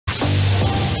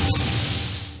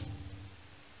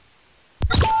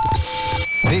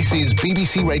This is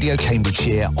BBC Radio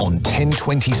Cambridgeshire on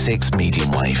 1026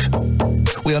 Mediumwave.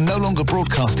 We are no longer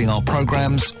broadcasting our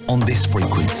programmes on this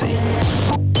frequency.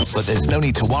 But there's no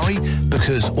need to worry,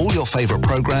 because all your favourite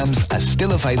programmes are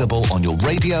still available on your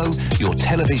radio, your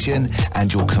television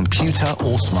and your computer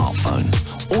or smartphone.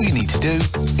 All you need to do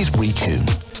is retune.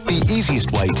 The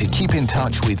easiest way to keep in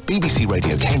touch with BBC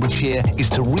Radio Cambridgeshire is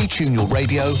to retune your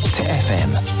radio to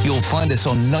FM. You'll find us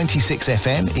on 96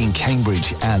 FM in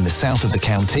Cambridge and the south of the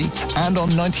county, and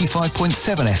on 95.7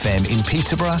 FM in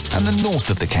Peterborough and the north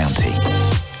of the county.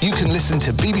 You can listen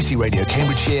to BBC Radio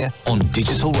Cambridgeshire on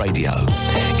digital radio.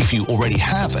 If you already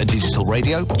have a digital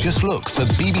radio, just look for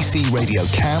BBC Radio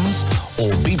Cams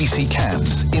or BBC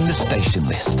Cams in the station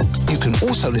list. You can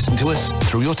also listen to us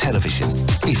through your television.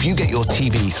 If you get your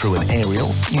TV through an aerial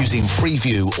using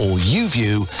Freeview or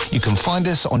YouView, you can find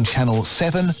us on channel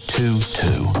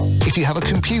 722. If you have a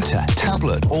computer,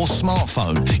 tablet or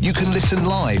smartphone, you can listen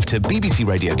live to BBC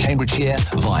Radio Cambridgeshire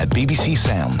via BBC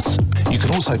Sounds. You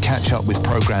can also catch up with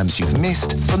programmes you've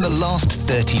missed from the last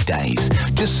 30 days.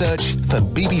 Just search for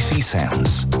BBC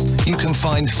Sounds. You can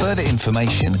find further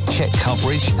information, check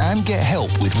coverage and get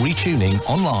help with retuning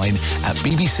online at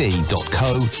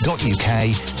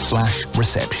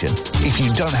bbc.co.uk/reception. If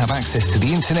you don't have access to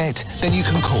the internet, then you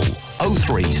can call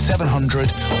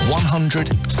 03700 100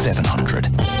 700.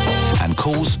 And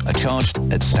calls are charged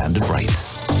at standard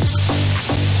rates.